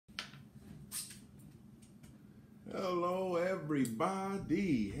Hello,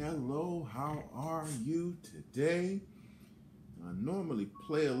 everybody. Hello, how are you today? I normally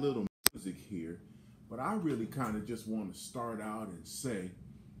play a little music here, but I really kind of just want to start out and say,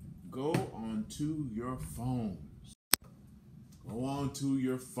 go onto your phones. Go onto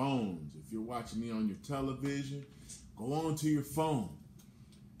your phones. If you're watching me on your television, go onto your phone.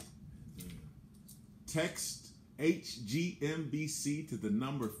 Text HGMBC to the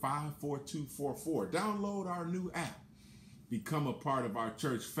number 54244. Download our new app. Become a part of our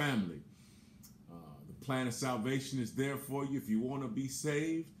church family. The plan of salvation is there for you. If you want to be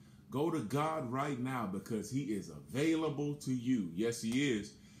saved, go to God right now because He is available to you. Yes, He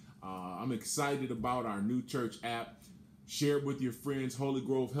is. I'm excited about our new church app. Share it with your friends. Holy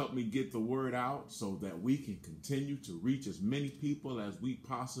Grove helped me get the word out so that we can continue to reach as many people as we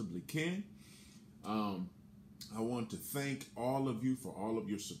possibly can. I want to thank all of you for all of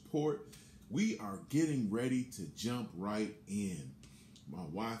your support. We are getting ready to jump right in. My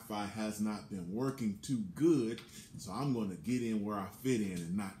Wi-Fi has not been working too good, so I'm going to get in where I fit in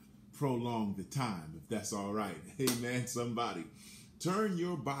and not prolong the time, if that's all right. Amen, somebody. Turn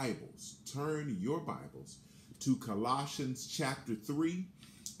your Bibles to Colossians chapter 3,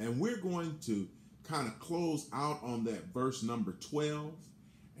 and we're going to kind of close out on that verse number 12.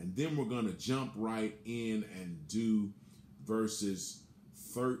 And then we're going to jump right in and do verses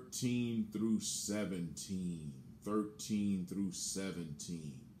 13 through 17. 13 through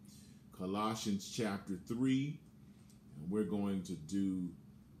 17. Colossians chapter 3. And we're going to do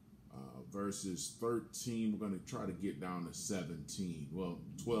verses 13. We're going to try to get down to 17. Well,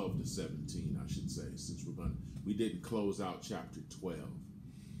 12 to 17, I should say, since we didn't close out chapter 12.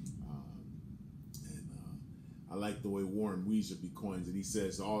 I like the way Warren Weaserby coins it. He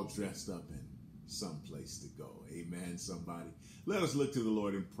says, all dressed up in some place to go. Amen, somebody. Let us look to the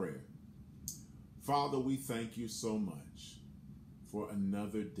Lord in prayer. Father, we thank you so much for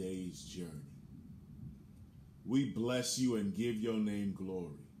another day's journey. We bless you and give your name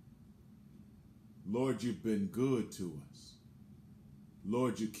glory. Lord, you've been good to us.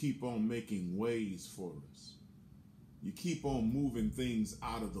 Lord, you keep on making ways for us. You keep on moving things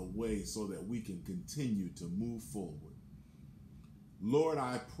out of the way so that we can continue to move forward. Lord,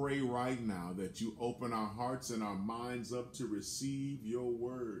 I pray right now that you open our hearts and our minds up to receive your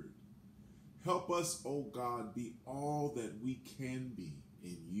word. Help us, oh God, be all that we can be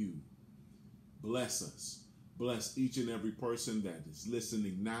in you. Bless us. Bless each and every person that is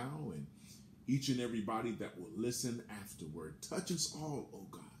listening now and each and everybody that will listen afterward. Touch us all, oh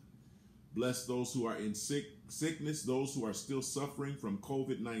God. Bless those who are in sickness, those who are still suffering from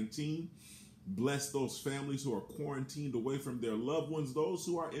COVID-19. Bless those families who are quarantined away from their loved ones, those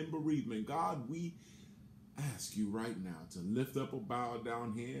who are in bereavement. God, we ask you right now to lift up a bowed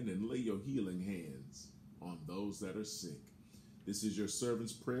down hand and lay your healing hands on those that are sick. This is your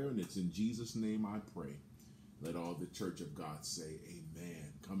servant's prayer, and it's in Jesus' name I pray. Let all the church of God say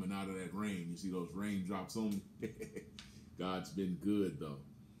amen. Coming out of that rain, you see those raindrops on me? God's been good, though.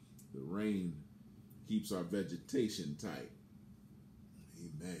 The rain keeps our vegetation tight.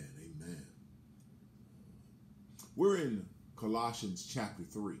 Amen, amen. We're in Colossians chapter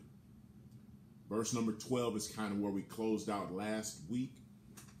 3. Verse number 12 is kind of where we closed out last week.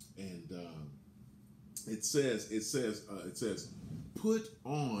 And it says, put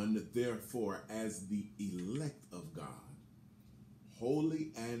on, therefore, as the elect of God,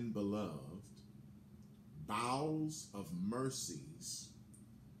 holy and beloved, bowels of mercies,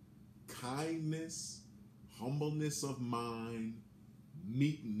 kindness, humbleness of mind,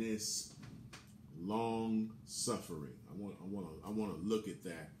 meekness, long suffering. I want to look at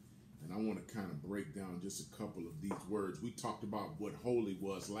that, and I want to kind of break down just a couple of these words. We talked about what holy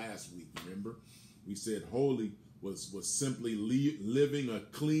was last week. Remember, we said holy was simply living a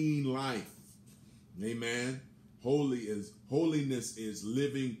clean life. Amen. Holiness is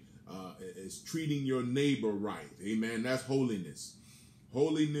living, is treating your neighbor right. Amen. That's holiness.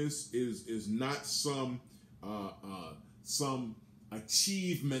 Holiness is not some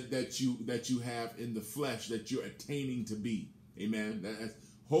achievement that you have in the flesh that you're attaining to be. Amen.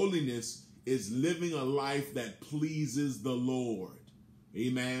 Holiness is living a life that pleases the Lord.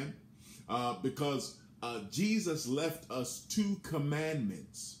 Amen. Because Jesus left us 2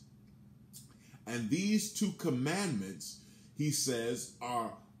 commandments. And these 2 commandments, he says,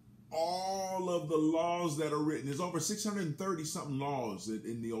 are all of the laws that are written. There's over 630 something laws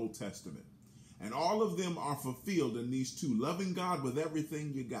in the Old Testament. And all of them are fulfilled in these 2. Loving God with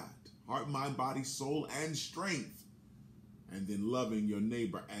everything you got. Heart, mind, body, soul, and strength. And then loving your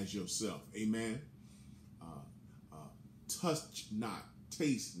neighbor as yourself. Amen. Touch not,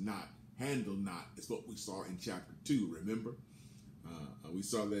 taste not, handle not. It's what we saw in chapter 2, remember? We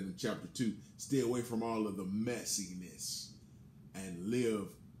saw that in chapter 2. Stay away from all of the messiness and live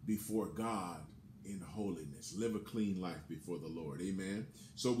before God in holiness. Live a clean life before the Lord. Amen.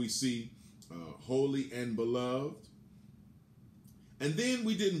 So we see holy and beloved. And then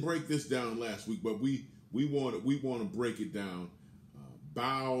we didn't break this down last week, but we want to break it down.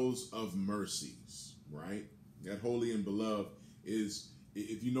 Bowels of mercies, right? That holy and beloved is,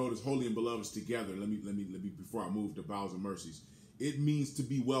 if you notice, holy and beloved is together. Let me before I move to bowels of mercies. It means to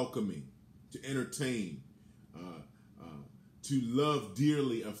be welcoming, to entertain, to love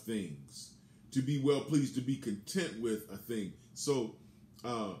dearly of things, to be well pleased, to be content with a thing. So,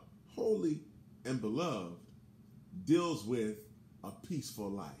 holy and beloved deals with a peaceful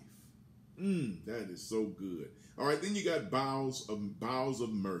life. That is so good. All right, then you got bowels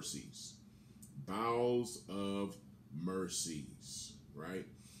of mercies. Bowels of mercies, right?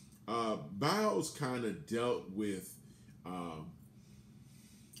 Bowels kind of dealt with,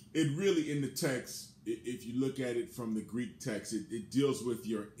 it really in the text, if you look at it from the Greek text, it deals with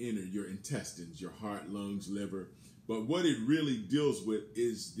your intestines, your heart, lungs, liver. But what it really deals with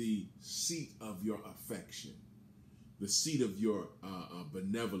is the seat of your affection, the seat of your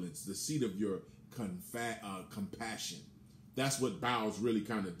benevolence, the seat of your compassion. That's what bowels really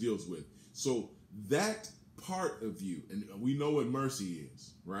kind of deals with. So that part of you, and we know what mercy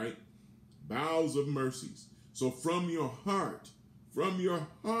is, right? Bowels of mercies. So from your heart,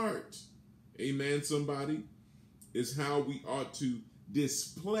 amen, somebody, is how we ought to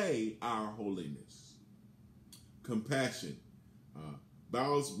display our holiness. Compassion.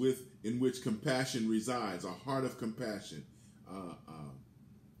 Bowels in which compassion resides, a heart of compassion.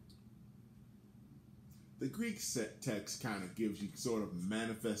 The Greek text kind of gives you sort of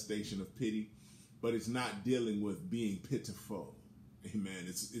manifestation of pity, but it's not dealing with being pitiful. Amen.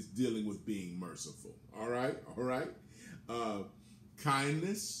 It's dealing with being merciful. All right.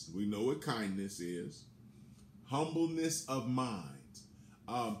 Kindness. We know what kindness is. Humbleness of mind.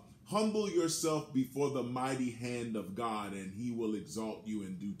 Humble yourself before the mighty hand of God, and he will exalt you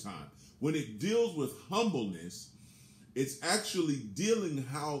in due time. When it deals with humbleness, it's actually dealing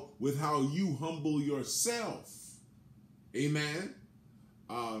with how you humble yourself. Amen.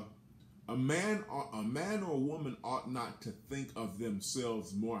 A man or a woman ought not to think of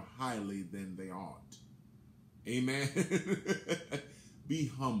themselves more highly than they ought. Amen.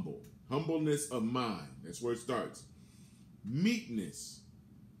 Be humble. Humbleness of mind. That's where it starts. Meekness.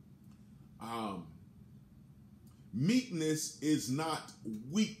 Meekness is not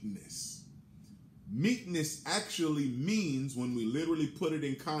weakness. Meekness actually means, when we literally put it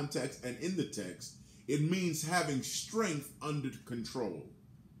in context and in the text, it means having strength under control.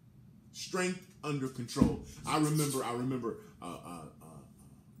 Strength under control. I remember,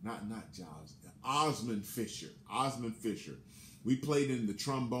 not Giles, Osmond Fisher. We played in the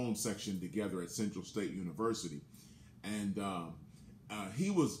trombone section together at Central State University, and he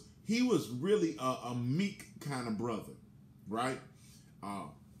was really a meek kind of brother, right?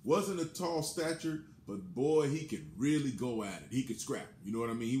 Wasn't a tall stature, but boy, he could really go at it. He could scrap. You know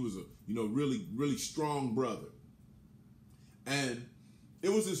what I mean? He was a really, really strong brother. And it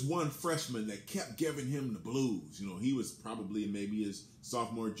was this one freshman that kept giving him the blues. He was probably maybe his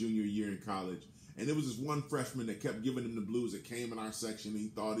sophomore, junior year in college. And there was this one freshman that kept giving him the blues that came in our section. And he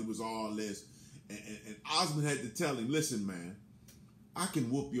thought he was all this. And Osmond had to tell him, listen, man, I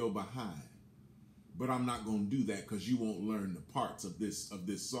can whoop your behind, but I'm not going to do that because you won't learn the parts of this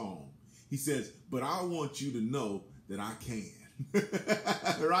song. He says, but I want you to know that I can.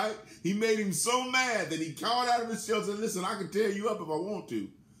 Right? He made him so mad that he called out of his shell and said, listen, I can tear you up if I want to,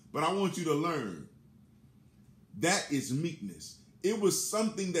 but I want you to learn. That is meekness. It was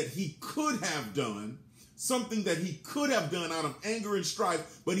something that he could have done, out of anger and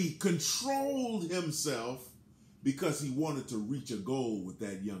strife, but he controlled himself because he wanted to reach a goal with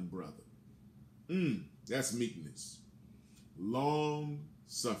that young brother. That's meekness. Long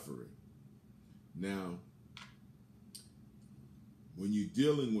suffering. Now, when you're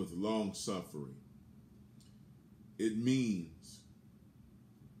dealing with long suffering, it means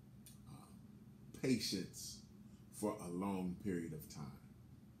patience for a long period of time.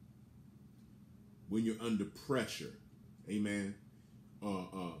 When you're under pressure, amen.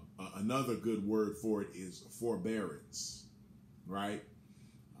 Another good word for it is forbearance, right?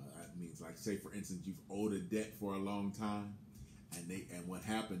 That means, like, say, for instance, you've owed a debt for a long time, and what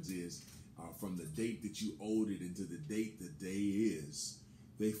happens is, from the date that you owed it into the date the day is,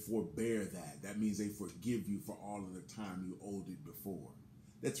 they forbear that. That means they forgive you for all of the time you owed it before.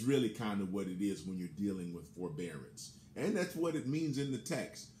 That's really kind of what it is when you're dealing with forbearance. And that's what it means in the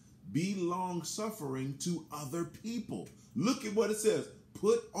text. Be long-suffering to other people. Look at what it says.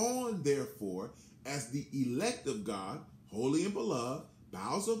 Put on, therefore, as the elect of God, holy and beloved,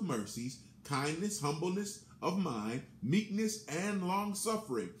 bowels of mercies, kindness, humbleness of mind, meekness, and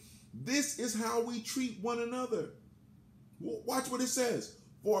long-suffering. This is how we treat one another. Watch what it says.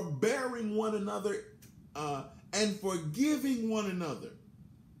 Forbearing one another and forgiving one another.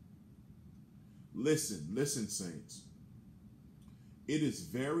 Listen, saints. It is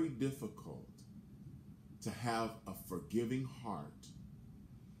very difficult to have a forgiving heart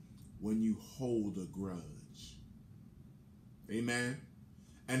when you hold a grudge. Amen.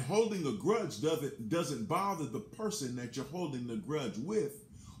 And holding a grudge doesn't bother the person that you're holding the grudge with.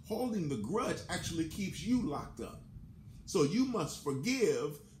 Holding the grudge actually keeps you locked up. So you must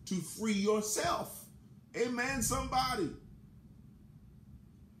forgive to free yourself. Amen, somebody.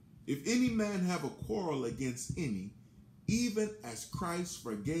 If any man have a quarrel against any, even as Christ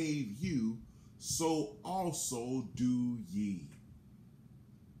forgave you, so also do ye.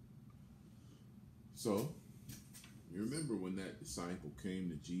 So, you remember when that disciple came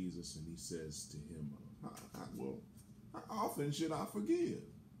to Jesus and he says to him, how often should I forgive?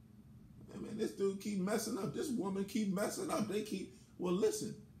 I mean, this dude keep messing up. This woman keep messing up. Well,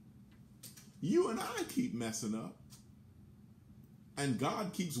 listen, you and I keep messing up. And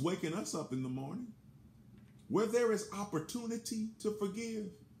God keeps waking us up in the morning. Where there is opportunity to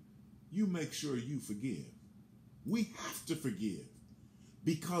forgive, you make sure you forgive. We have to forgive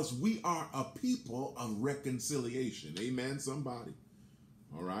because we are a people of reconciliation. Amen, somebody.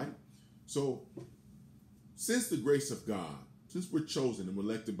 All right? So, since the grace of God, since we're chosen and we're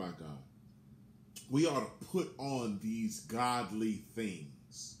elected by God, we ought to put on these godly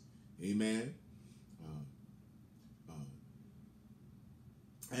things. Amen?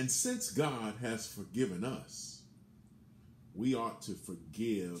 And since God has forgiven us, we ought to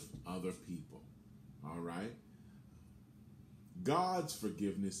forgive other people. All right? God's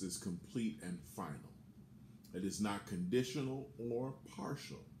forgiveness is complete and final. It is not conditional or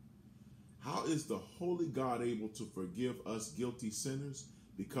partial. How is the holy God able to forgive us guilty sinners?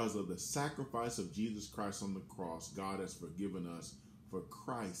 Because of the sacrifice of Jesus Christ on the cross, God has forgiven us for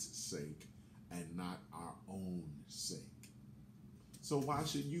Christ's sake and not our own sake. So why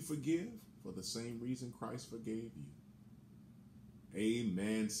should you forgive? For the same reason Christ forgave you.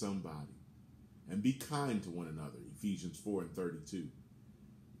 Amen, somebody. And be kind to one another, Ephesians 4:32.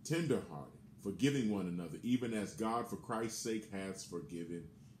 Tenderhearted, forgiving one another, even as God for Christ's sake has forgiven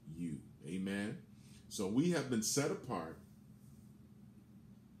you. Amen. So we have been set apart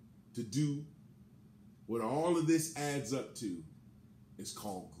to do what all of this adds up to is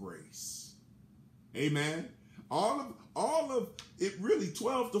called grace. Amen. All of it, really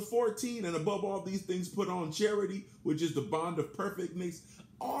 12 to 14, and above all these things put on charity, which is the bond of perfectness.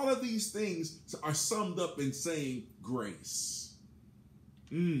 All of these things are summed up in saying grace.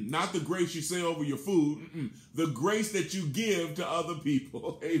 Not the grace you say over your food. The grace that you give to other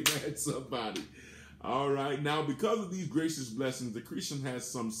people. Amen, somebody. All right. Now, because of these gracious blessings, the Christian has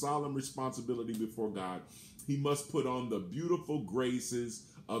some solemn responsibility before God. He must put on the beautiful graces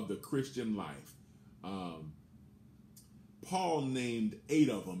of the Christian life. Paul named 8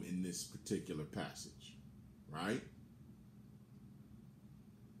 of them in this particular passage, right?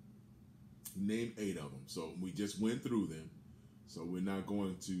 He named 8 of them. So we just went through them. So we're not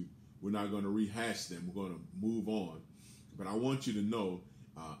going to rehash them. We're going to move on. But I want you to know,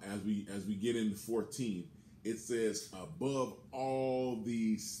 as we get into 14, it says, above all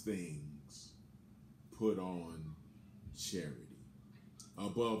these things, put on charity.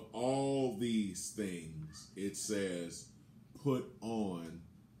 Above all these things, it says, put on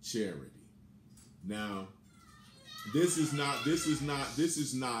charity. Now, this is not the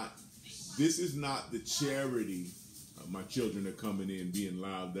charity. My children are coming in being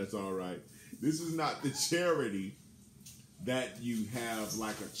loud. That's all right. This is not the charity that you have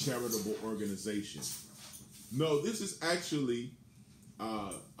like a charitable organization. No, this is actually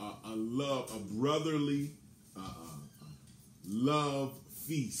a brotherly love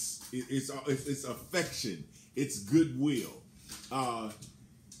feast. It's affection. It's goodwill.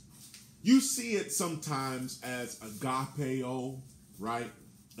 You see it sometimes as agapeo, right?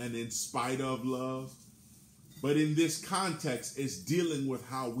 And in spite of love. But in this context, it's dealing with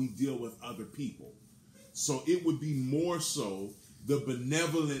how we deal with other people. So it would be more so the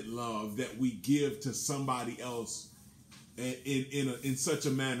benevolent love that we give to somebody else in such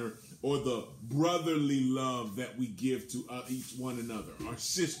a manner, or the brotherly love that we give to each one another, or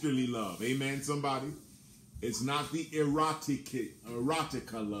sisterly love. Amen, somebody? It's not the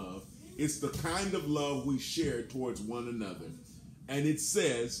erotica love. It's the kind of love we share towards one another. And it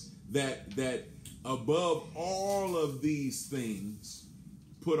says that above all of these things,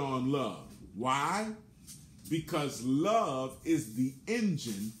 put on love. Why? Because love is the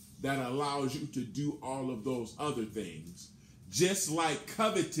engine that allows you to do all of those other things. Just like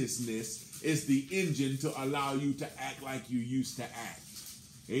covetousness is the engine to allow you to act like you used to act.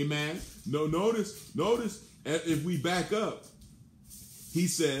 Amen. No, notice, if we back up, he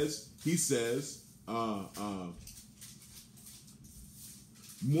says,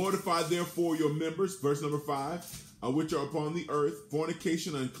 mortify therefore your members, verse number 5, which are upon the earth,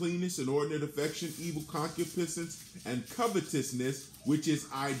 fornication, uncleanness, inordinate affection, evil concupiscence, and covetousness, which is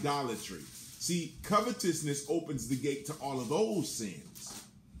idolatry. See, covetousness opens the gate to all of those sins.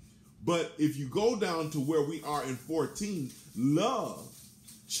 But if you go down to where we are in 14, love,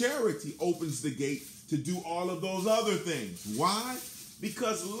 charity opens the gate to do all of those other things. Why?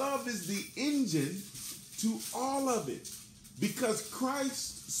 Because love is the engine to all of it. Because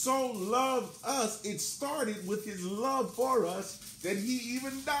Christ so loved us, it started with his love for us, that he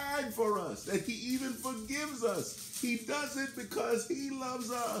even died for us, that he even forgives us. He does it because he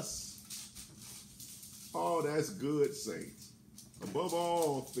loves us. Oh, that's good, saints. Above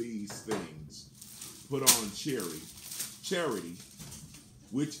all these things, put on charity,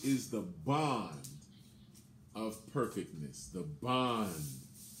 which is the bond of perfectness, the bond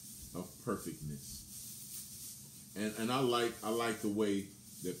of perfectness. And I like the way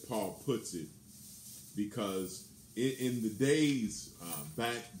that Paul puts it, because in the days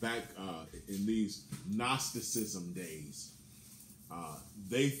back in these Gnosticism days,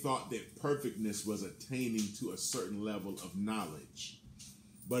 they thought that perfectness was attaining to a certain level of knowledge.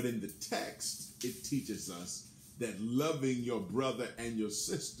 But in the text, it teaches us that loving your brother and your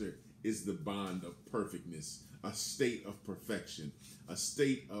sister is the bond of perfectness, a state of perfection, a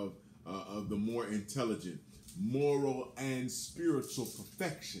state of the more intelligent, moral, and spiritual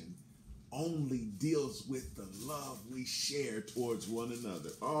perfection only deals with the love we share towards one another.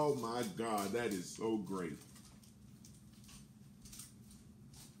 Oh my God, that is so great.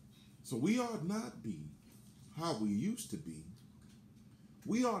 So we ought not be how we used to be.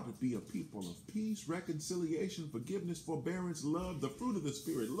 We ought to be a people of peace, reconciliation, forgiveness, forbearance, love, the fruit of the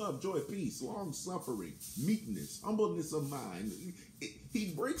Spirit, love, joy, peace, long-suffering, meekness, humbleness of mind.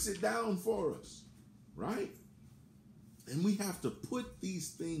 He breaks it down for us, right? And we have to put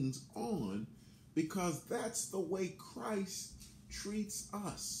these things on because that's the way Christ treats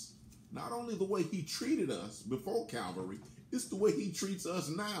us. Not only the way he treated us before Calvary, it's the way he treats us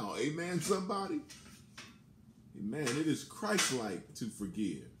now. Amen, somebody? Amen. It is Christ-like to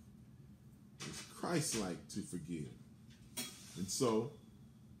forgive. It's Christ-like to forgive. And so,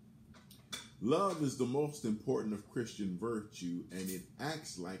 love is the most important of Christian virtue, and it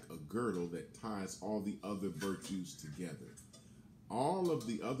acts like a girdle that ties all the other virtues together. All of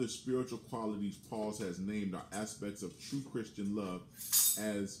the other spiritual qualities Paul has named are aspects of true Christian love,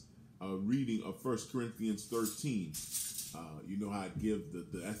 as a reading of 1 Corinthians 13. You know how I give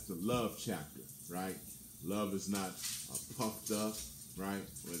that's the love chapter, right? Love is not puffed up, right?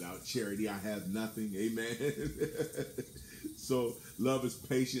 Without charity, I have nothing. Amen. So love is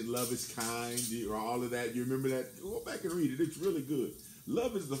patient, love is kind, all of that. You remember that? Go back and read it. It's really good.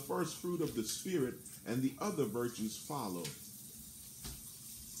 Love is the first fruit of the Spirit, and the other virtues follow.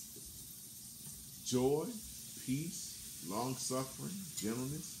 Joy, peace, long-suffering,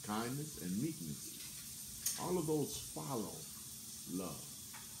 gentleness, kindness, and meekness. All of those follow love.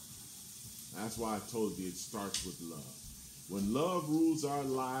 That's why I told you it starts with love. When love rules our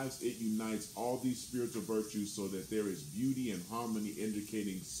lives, it unites all these spiritual virtues so that there is beauty and harmony,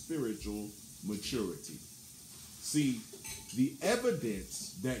 indicating spiritual maturity. See, the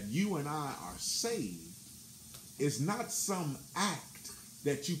evidence that you and I are saved is not some act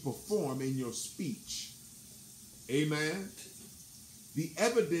that you perform in your speech. Amen? The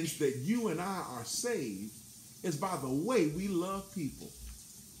evidence that you and I are saved is by the way we love people.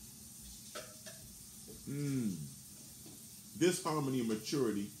 This harmony and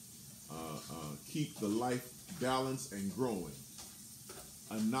maturity keep the life balanced and growing.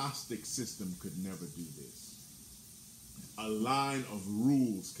 A Gnostic system could never do this. A line of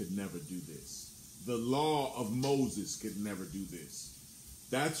rules could never do this. The law of Moses could never do this.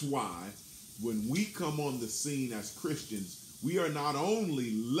 That's why when we come on the scene as Christians, we are not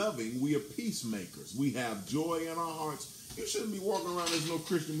only loving, we are peacemakers. We have joy in our hearts. You shouldn't be walking around as no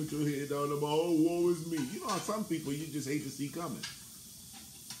Christian with your head down about, oh, woe is me. You know how some people you just hate to see coming.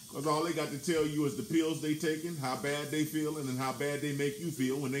 Because all they got to tell you is the pills they taking, how bad they feeling, and how bad they make you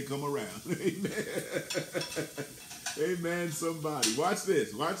feel when they come around. Amen. Amen, somebody. Watch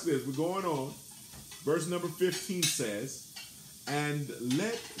this. Watch this. We're going on. Verse number 15 says, And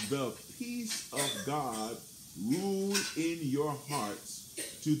let the peace of God rule in your hearts,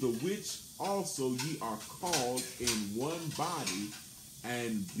 to the which also ye are called in one body,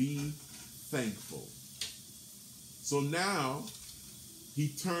 and be thankful. So now he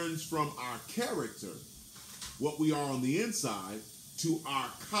turns from our character, what we are on the inside, to our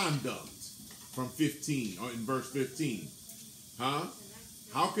conduct from 15, or in verse 15.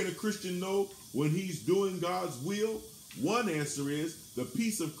 How can a Christian know when he's doing God's will? One answer is the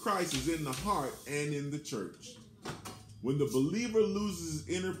peace of Christ is in the heart and in the church. When the believer loses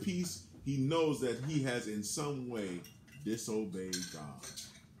his inner peace, he knows that he has in some way disobeyed God.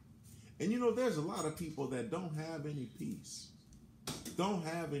 And you know, there's a lot of people that don't have any peace, don't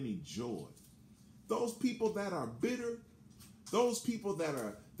have any joy. Those people that are bitter, those people that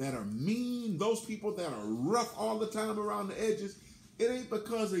are mean, those people that are rough all the time around the edges, it ain't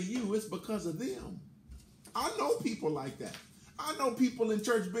because of you, it's because of them. I know people like that. I know people in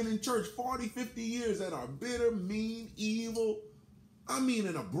church, been in church 40, 50 years, that are bitter, mean, evil,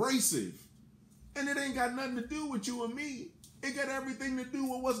 and abrasive. And it ain't got nothing to do with you and me. It got everything to do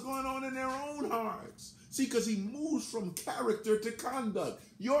with what's going on in their own hearts. See, because he moves from character to conduct.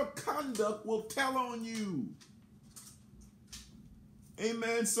 Your conduct will tell on you.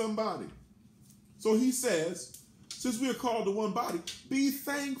 Amen, somebody. So he says, since we are called to one body, be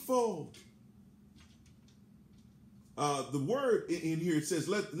thankful. The word in here, it says,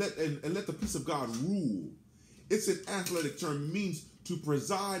 let the peace of God rule. It's an athletic term. It means to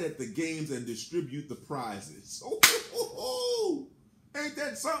preside at the games and distribute the prizes. Ain't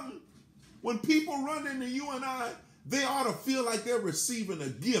that something? When people run into you and I, they ought to feel like they're receiving a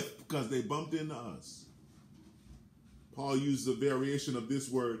gift because they bumped into us. Paul uses a variation of this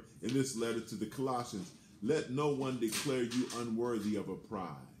word in this letter to the Colossians. Let no one declare you unworthy of a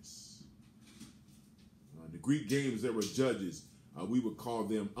prize. The Greek games, there were judges. We would call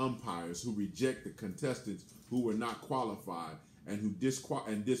them umpires, who reject the contestants who were not qualified and who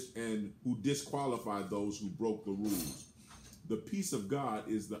disqualified those who broke the rules. The peace of God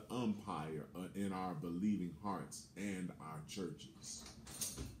is the umpire in our believing hearts and our churches.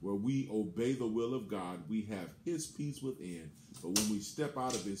 Where we obey the will of God, we have his peace within. But when we step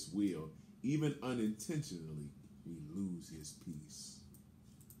out of his will, even unintentionally, we lose his peace.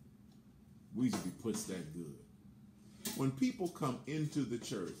 Weezy puts that good. When people come into the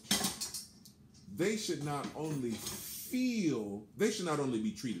church, they should not only be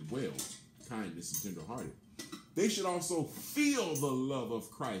treated well, kindness and tenderhearted. They should also feel the love of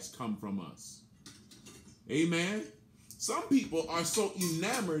Christ come from us. Amen. Some people are so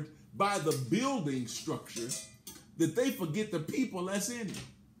enamored by the building structure that they forget the people that's in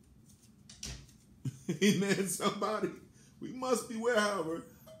it. Amen, somebody. We must beware, however,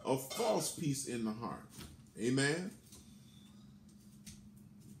 of false peace in the heart. Amen.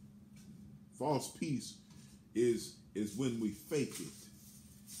 False peace is when we fake it.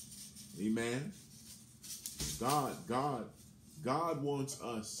 Amen. God wants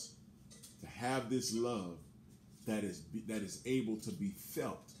us to have this love that is able to be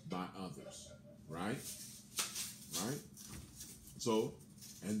felt by others. Right? Right? So,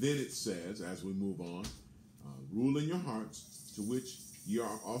 and then it says, as we move on, rule in your hearts, to which you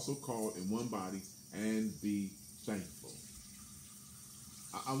are also called in one body, and be thankful.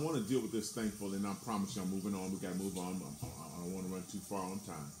 I want to deal with this thankful, and I promise you I'm moving on. We got to move on. I don't want to run too far on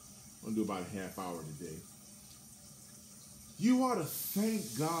time. I'm going to do about a half hour today. You ought to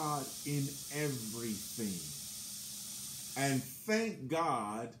thank God in everything. And thank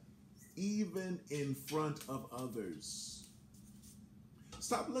God even in front of others.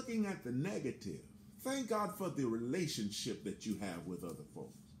 Stop looking at the negative. Thank God for the relationship that you have with other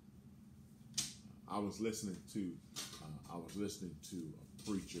folks. I was listening to a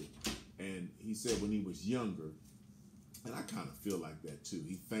preacher, and he said when he was younger, and I kind of feel like that too.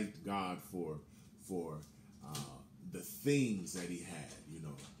 He thanked God for the things that he had,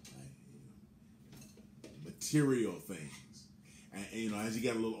 material things. And as he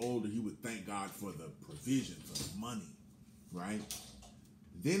got a little older, he would thank God for the provision, for the money, right?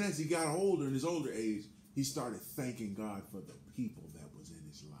 Then as he got older, in his older age, he started thanking God for the people that was in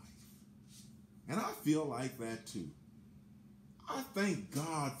his life. And I feel like that too. I thank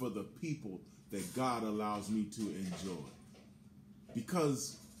God for the people that God allows me to enjoy.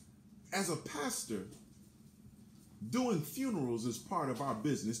 Because as a pastor, doing funerals is part of our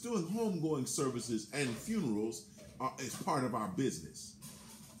business. Doing homegoing services and funerals is part of our business.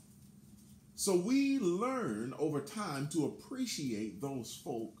 So we learn over time to appreciate those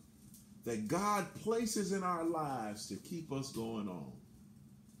folk that God places in our lives to keep us going on.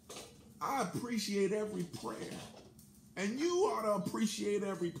 I appreciate every prayer. And you ought to appreciate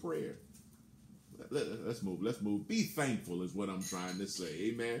every prayer. Let's move. Let's move. Be thankful is what I'm trying to say.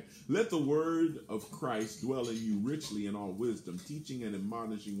 Amen. Let the word of Christ dwell in you richly in all wisdom, teaching and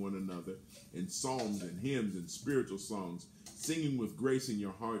admonishing one another in psalms and hymns and spiritual songs, singing with grace in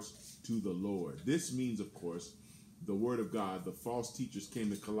your hearts to the Lord. This means, of course, the word of God. The false teachers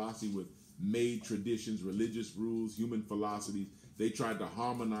came to Colossae with made traditions, religious rules, human philosophies. They tried to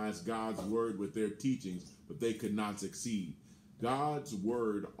harmonize God's word with their teachings, but they could not succeed. God's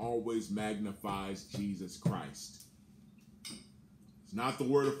word always magnifies Jesus Christ. It's not the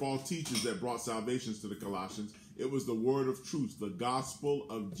word of false teachers that brought salvations to the Colossians. It was the word of truth, the gospel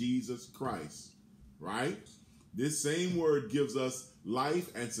of Jesus Christ, right? This same word gives us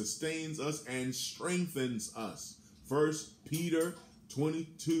life and sustains us and strengthens us. 1 Peter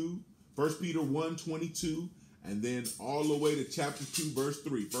 1:22, and then all the way to chapter 2, verse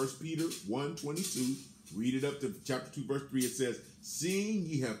 3. 1 Peter 1:22. Read it up to chapter 2, verse 3. It says, seeing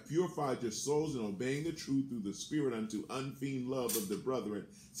ye have purified your souls in obeying the truth through the Spirit unto unfeigned love of the brethren,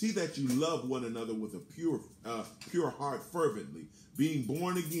 see that you love one another with a pure heart fervently, being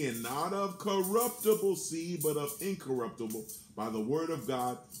born again, not of corruptible seed, but of incorruptible, by the word of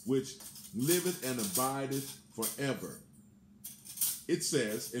God, which liveth and abideth forever. It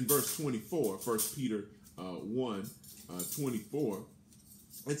says in verse 24, 1 Peter 1:24,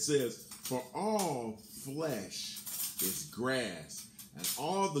 it says, for all flesh is grass, and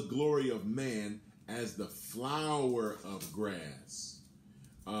all the glory of man as the flower of grass.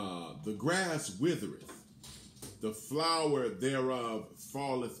 The grass withereth, the flower thereof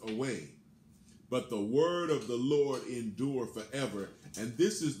falleth away, but the word of the Lord endure forever. And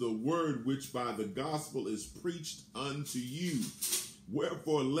this is the word which by the gospel is preached unto you.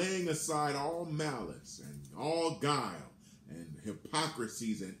 Wherefore, laying aside all malice and all guile and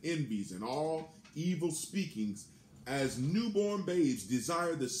hypocrisies and envies and all evil speakings, as newborn babes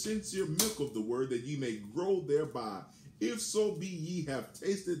desire the sincere milk of the word, that ye may grow thereby. If so be ye have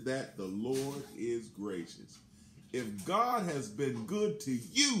tasted that the Lord is gracious. If God has been good to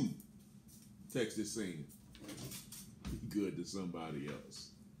you, text is saying, be good to somebody else.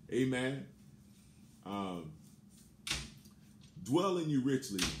 Amen. Dwell in you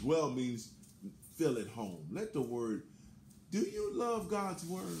richly. Dwell means feel at home. Let the word, do you love God's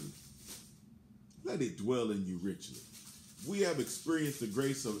word? Let it dwell in you richly. We have experienced the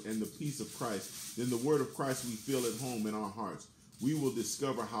grace of and the peace of Christ. Then the word of Christ we feel at home in our hearts. We will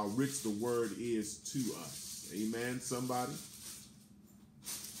discover how rich the word is to us. Amen, somebody?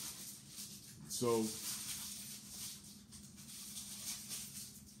 So,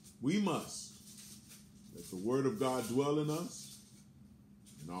 we must let the word of God dwell in us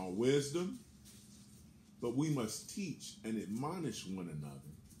in all wisdom, but we must teach and admonish one another.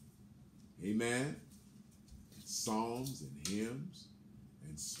 Amen. Psalms and hymns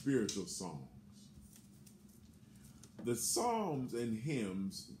and spiritual songs. The psalms and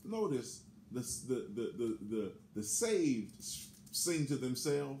hymns, notice the saved sing to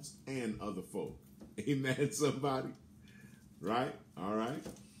themselves and other folk. Amen, somebody? Right? All right.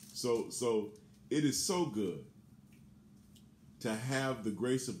 So it is so good to have the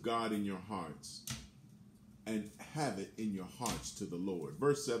grace of God in your hearts and have it in your hearts to the Lord.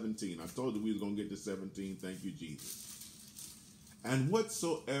 Verse 17. I told you we was going to get to 17. Thank you, Jesus. And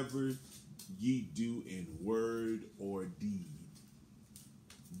whatsoever ye do in word or deed,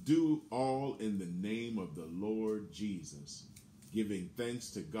 do all in the name of the Lord Jesus, giving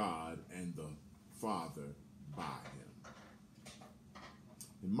thanks to God and the Father by him.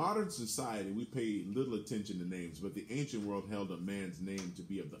 In modern society, we pay little attention to names, but the ancient world held a man's name to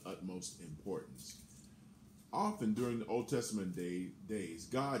be of the utmost importance. Often during the Old Testament days,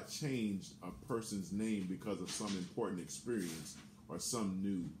 God changed a person's name because of some important experience or some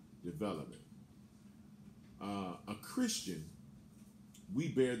new development. A Christian, we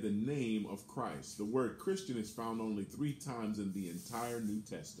bear the name of Christ. The word Christian is found only 3 times in the entire New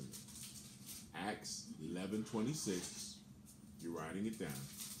Testament. Acts 11:26, you're writing it down.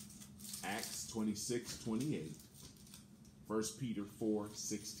 Acts 26:28. 1 Peter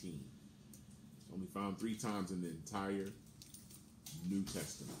 4:16. Only found 3 times in the entire New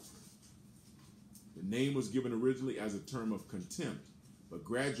Testament. The name was given originally as a term of contempt, but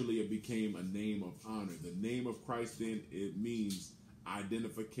gradually it became a name of honor. The name of Christ then, it means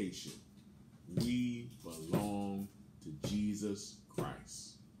identification. We belong to Jesus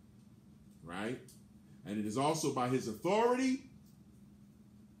Christ. Right? And it is also by his authority,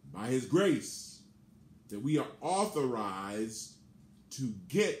 by his grace, that we are authorized to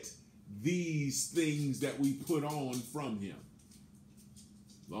get these things that we put on from him.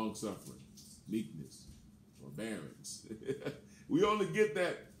 Long-suffering, meekness, or forbearance. We only get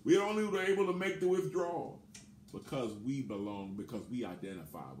that. We only were able to make the withdrawal because we belong, because we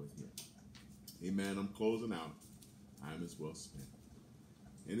identify with him. Amen. I'm closing out. Time is well spent.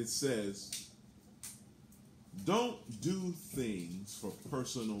 And it says, don't do things for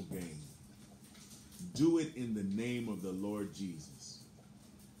personal gain. Do it in the name of the Lord Jesus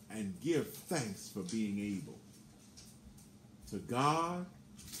and give thanks for being able to God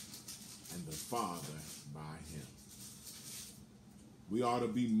and the Father by him. We ought to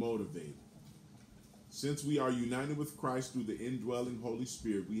be motivated. Since we are united with Christ through the indwelling Holy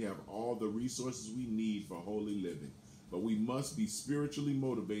Spirit, we have all the resources we need for holy living. But we must be spiritually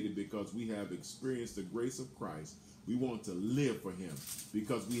motivated because we have experienced the grace of Christ. We want to live for him.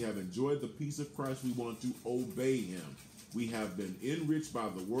 Because we have enjoyed the peace of Christ, we want to obey him. We have been enriched by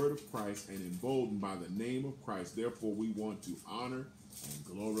the word of Christ and emboldened by the name of Christ. Therefore, we want to honor and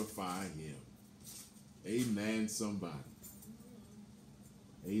glorify him. Amen, somebody.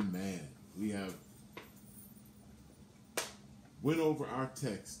 Amen. We have went over our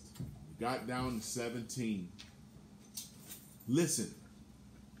text. We got down to 17. Listen,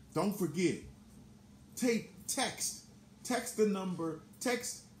 don't forget. Text the number,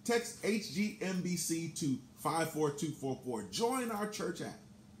 text HGMBC to 54244. Join our church app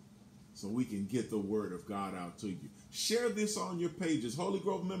so we can get the word of God out to you. Share this on your pages. Holy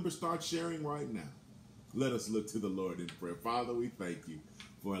Grove members, start sharing right now. Let us look to the Lord in prayer. Father, we thank you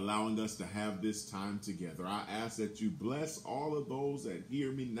for allowing us to have this time together. I ask that you bless all of those that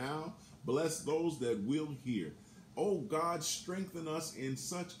hear me now. Bless those that will hear. Oh God, strengthen us in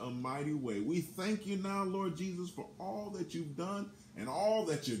such a mighty way. We thank you now, Lord Jesus, for all that you've done and all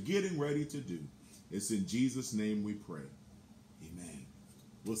that you're getting ready to do. It's in Jesus' name we pray. Amen.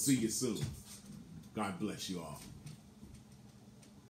 We'll see you soon. God bless you all.